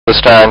the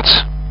stands.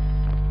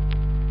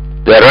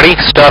 They're ready,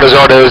 starters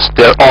orders,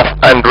 they're off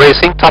and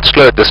racing.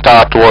 Touchlow at the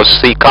start was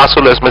C.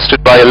 Castle, has missed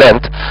it by a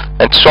length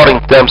and sorting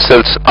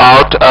themselves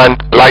out, and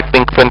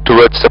Lightning Fin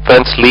towards the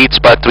fence leads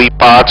by 3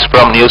 parts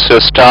from New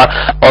Star.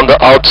 On the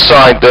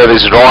outside there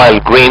is Royal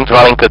Green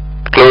running a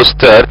close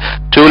third.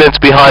 2 lengths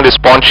behind is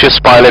Pontius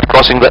Pilot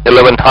crossing the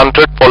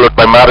 1100, followed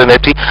by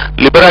Marinetti.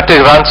 Liberate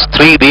runs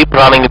 3 deep,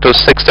 running into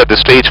 6th at the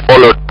stage,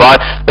 followed by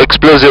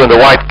Explosive in the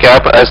white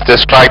cap as they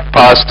strike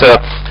past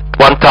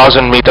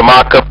 1000-meter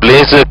marker.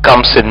 Blazer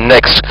comes in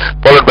next,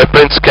 followed by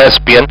Prince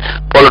Caspian,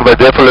 followed by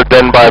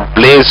then by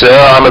Blazer.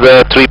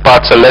 Another 3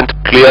 parts a length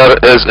clear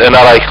is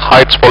NRI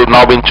Heights,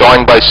 now being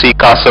joined by C.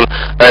 Castle,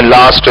 and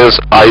last is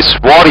Ice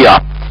Warrior.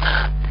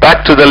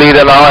 Back to the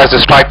leader now as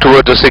they strike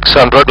towards the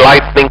 600.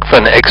 Lightning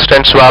Fin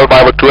extends well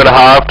by about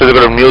 2.5 to the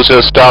bit of New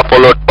Star,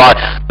 followed by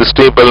the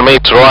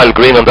stablemate Royal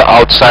Green on the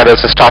outside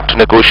as they start to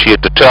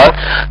negotiate the turn,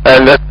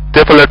 and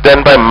followed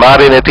then by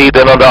Marinetti.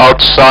 Then on the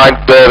outside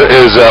there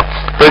is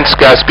Prince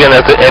Caspian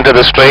as they enter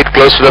the straight.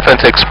 Close to the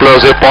fence,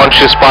 Explosive,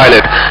 Pontius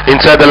Pilot.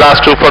 Inside the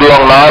last 2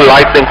 furlong now,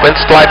 Lightning Fin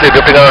slightly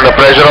drifting under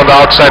pressure. On the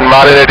outside,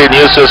 Marinetti,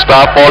 New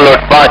Star,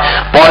 followed by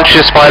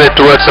Pontius Pilot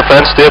towards the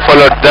fence. They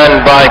followed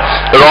then by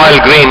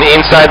Royal Green.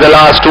 Inside the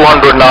last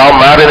 200 now,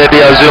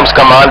 Marinetti assumes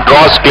command,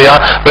 draws clear,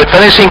 but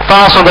finishing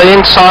fast on the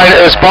inside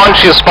is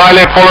Pontius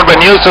Pilot, followed by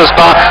New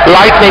Star.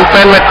 Lightning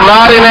Fin with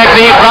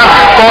Marinetti front.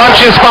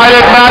 Pontius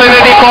Pilot,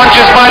 Marinetti,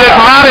 Pontius Pilot,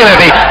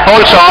 Marinetti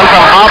holds on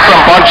from half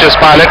from Pontius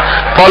Pilot,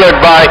 followed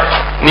by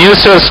New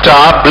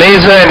Star,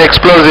 Blazer and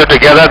Explosive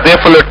together. They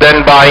followed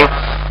then by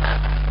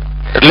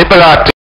Liberate.